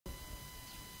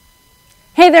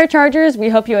Hey there, Chargers. We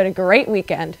hope you had a great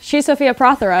weekend. She's Sophia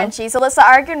Prothero. And she's Alyssa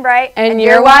Argenbright. And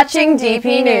you're watching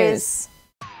DP News.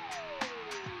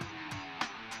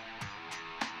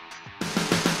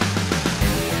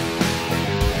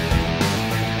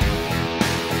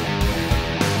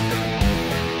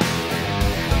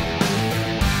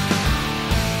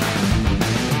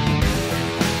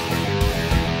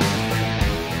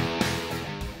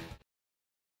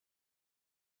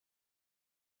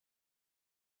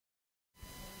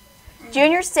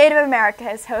 Junior State of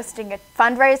America is hosting a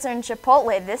fundraiser in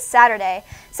Chipotle this Saturday,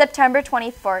 September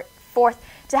 24th,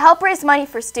 to help raise money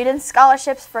for student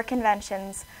scholarships for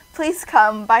conventions. Please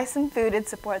come, buy some food, and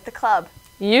support the club.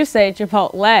 You say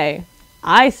Chipotle.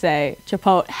 I say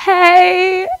Chipotle.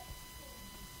 Hey!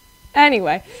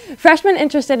 Anyway, freshmen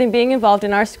interested in being involved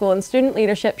in our school and student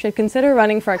leadership should consider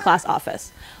running for a class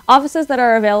office. Offices that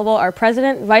are available are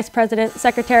president, vice president,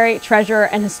 secretary, treasurer,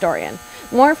 and historian.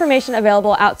 More information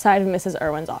available outside of Mrs.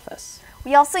 Irwin's office.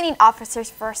 We also need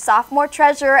officers for sophomore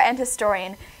treasurer and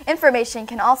historian. Information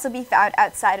can also be found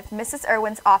outside of Mrs.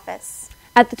 Irwin's office.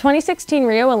 At the 2016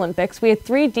 Rio Olympics, we had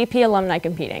 3 DP alumni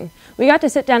competing. We got to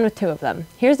sit down with 2 of them.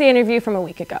 Here's the interview from a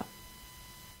week ago.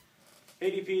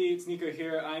 Hey DP, it's Nico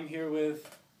here. I'm here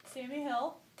with Sammy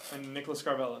Hill and Nicholas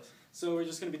Carvelis. So we're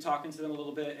just going to be talking to them a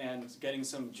little bit and getting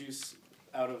some juice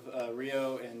out of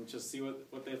Rio and just see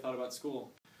what they thought about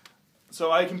school. So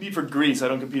I compete for Greece. I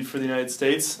don't compete for the United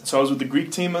States. So I was with the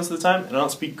Greek team most of the time, and I don't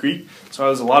speak Greek. So I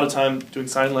was a lot of time doing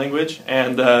sign language.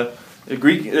 And the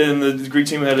Greek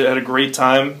team had a great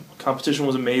time. Competition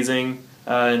was amazing,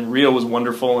 and Rio was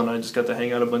wonderful. And I just got to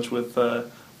hang out a bunch with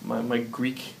my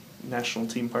Greek national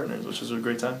team partners, which was a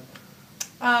great time.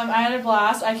 I had a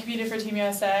blast. I competed for Team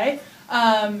USA,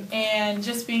 and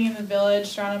just being in the village,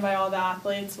 surrounded by all the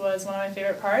athletes, was one of my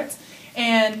favorite parts.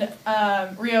 And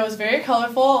Rio was very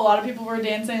colorful. A lot of people were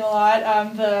dancing a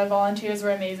lot. The volunteers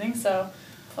were amazing. So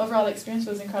overall, the experience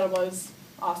was incredible. It was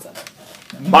awesome.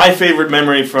 My favorite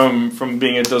memory from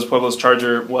being at Dos Pueblos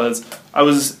Charger was I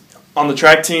was on the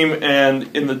track team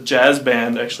and in the jazz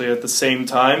band actually at the same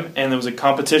time. And there was a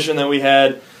competition that we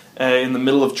had in the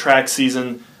middle of track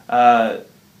season that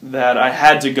I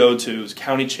had to go to. It was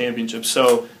county championship.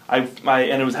 So and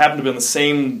it happened to be on the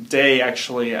same day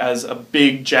actually as a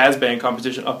big jazz band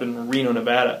competition up in Reno,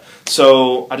 Nevada.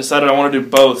 So I decided I wanted to do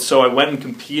both. So I went and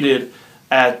competed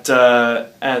at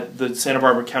the Santa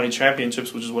Barbara County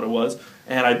Championships, which is what it was.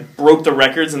 And I broke the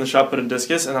records in the shot put and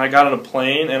discus. And then I got on a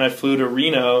plane and I flew to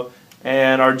Reno.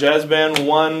 And our jazz band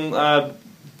won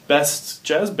Best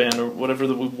Jazz Band, or whatever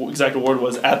the exact award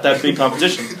was, at that big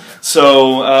competition.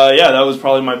 So, yeah, that was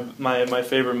probably my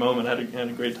favorite moment. I had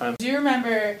a great time. Do you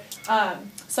remember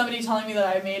somebody telling me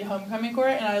that I made homecoming court,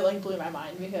 and I blew my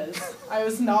mind because I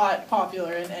was not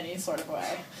popular in any sort of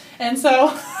way. And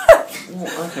so...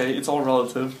 Okay, it's all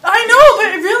relative. I know,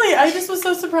 but really, I just was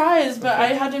so surprised. But okay. I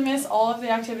had to miss all of the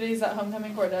activities that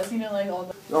homecoming court does. You know, like all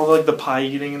the... Oh, like the pie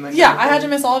eating and that Yeah, kind of I thing? had to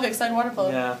miss all of it because I had water polo.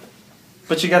 Yeah.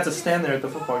 But you got to stand there at the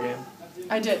football game.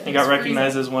 I did. And got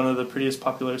recognized as one of the prettiest,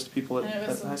 popularest people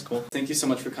at high school. Thank you so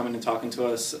much for coming and talking to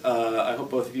us. I hope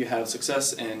both of you have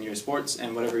success in your sports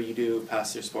and whatever you do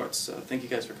past your sports. So thank you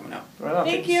guys for coming out. Right on.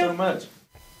 Thank you so much.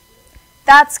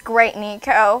 That's great,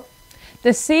 Nico.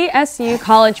 The CSU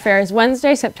College Fair is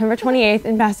Wednesday, September 28th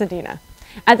in Pasadena.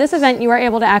 At this event, you are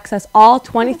able to access all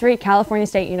 23 California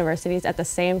State universities at the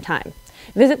same time.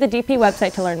 Visit the DP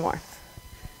website to learn more.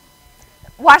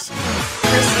 Washington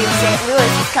University of St.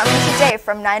 Louis is coming today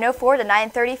from 9:04 to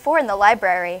 9:34 in the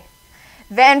library.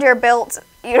 Vanderbilt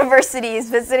University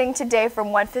is visiting today from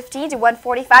 1:15 to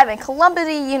 1:45, and Columbia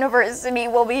University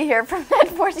will be here from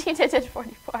 9:14 to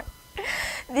 10:44.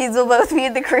 These will both be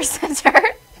in the Career Center.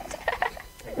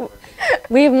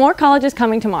 We have more colleges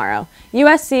coming tomorrow.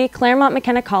 USC, Claremont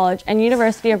McKenna College, and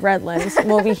University of Redlands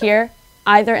will be here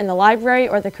either in the library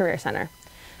or the Career Center.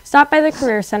 Stop by the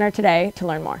Career Center today to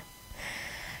learn more.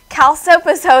 CalSOAP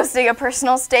is hosting a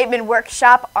personal statement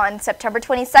workshop on September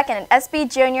 22nd at SB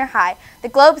Junior High, the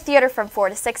Globe Theater from 4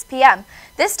 to 6 p.m.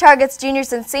 This targets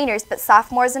juniors and seniors, but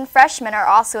sophomores and freshmen are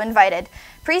also invited.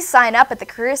 Please sign up at the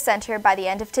Career Center by the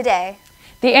end of today.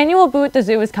 The annual Boo at the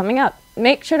Zoo is coming up.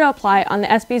 Make sure to apply on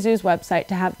the SB Zoo's website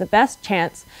to have the best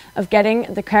chance of getting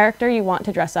the character you want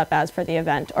to dress up as for the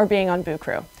event or being on Boo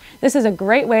Crew. This is a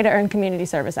great way to earn community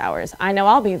service hours. I know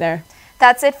I'll be there.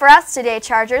 That's it for us today,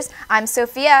 Chargers. I'm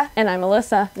Sophia. And I'm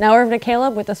Alyssa. Now over to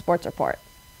Caleb with the sports report.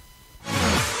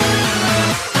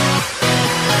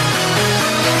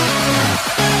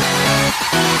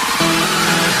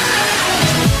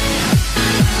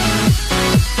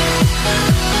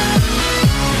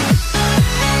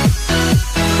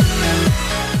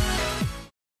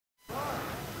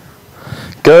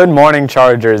 Good morning,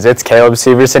 Chargers. It's Caleb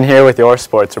Severson here with your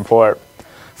sports report.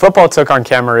 Football took on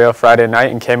Camarillo Friday night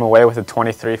and came away with a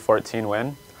 23-14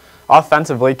 win.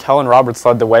 Offensively, Kellen Roberts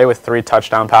led the way with 3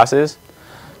 touchdown passes.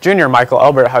 Junior Michael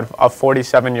Elbert had a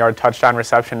 47-yard touchdown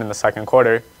reception in the second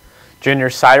quarter. Junior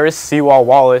Cyrus Sewall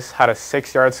Wallace had a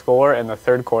 6-yard score in the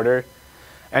third quarter.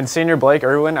 And senior Blake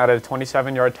Irwin had a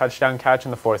 27-yard touchdown catch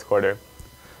in the fourth quarter.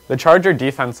 The Charger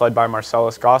defense, led by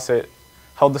Marcellus Gossett,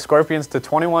 held the Scorpions to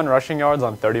 21 rushing yards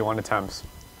on 31 attempts.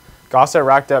 Gossett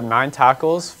racked up 9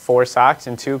 tackles, 4 sacks,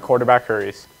 and 2 quarterback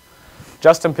hurries.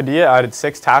 Justin Padilla added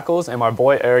 6 tackles, and my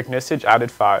boy Eric Nisich added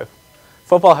 5.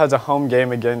 Football has a home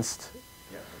game against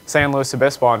San Luis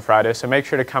Obispo on Friday, so make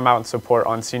sure to come out and support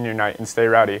on senior night and stay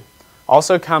rowdy.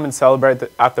 Also come and celebrate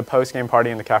at the post-game party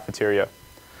in the cafeteria.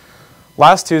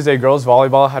 Last Tuesday, girls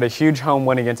volleyball had a huge home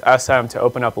win against SM to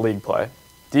open up league play.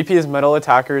 DP's middle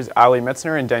attackers Ali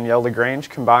Mitzner and Danielle LaGrange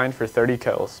combined for 30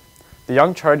 kills. The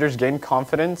young Chargers gained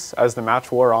confidence as the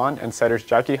match wore on, and setters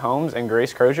Jackie Holmes and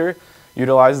Grace Crozier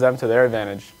utilized them to their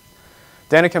advantage.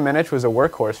 Danica Minich was a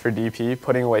workhorse for DP,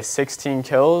 putting away 16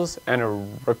 kills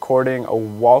and recording a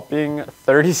whopping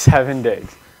 37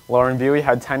 digs. Lauren Buey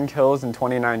had 10 kills and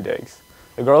 29 digs.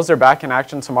 The girls are back in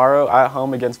action tomorrow at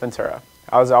home against Ventura.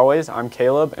 As always, I'm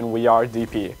Caleb, and we are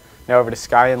DP. Now over to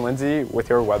Sky and Lindsay with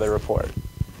your weather report.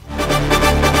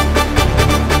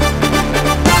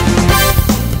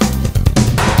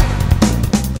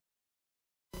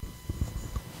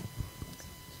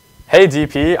 Hey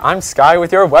DP, I'm Sky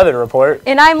with your weather report.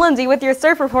 And I'm Lindsay with your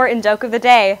surf report and joke of the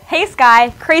day. Hey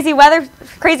Sky, crazy weather,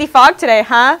 crazy fog today,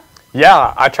 huh?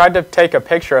 Yeah, I tried to take a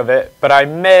picture of it, but I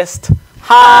missed.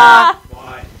 Ha!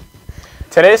 Why?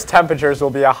 Today's temperatures will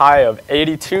be a high of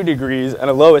 82 degrees and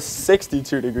a low of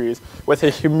 62 degrees with a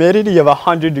humidity of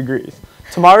 100 degrees.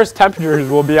 Tomorrow's temperatures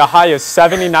will be a high of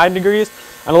 79 degrees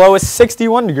and a low of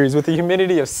 61 degrees with a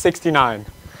humidity of 69.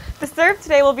 The surf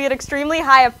today will be an extremely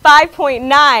high of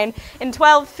 5.9 and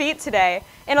 12 feet today,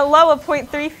 and a low of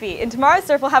 0.3 feet. And tomorrow's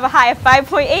surf will have a high of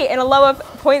 5.8 and a low of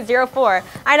 0.04.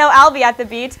 I know I'll be at the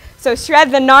beach, so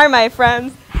shred the gnar, my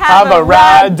friends. Have a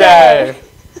rad day.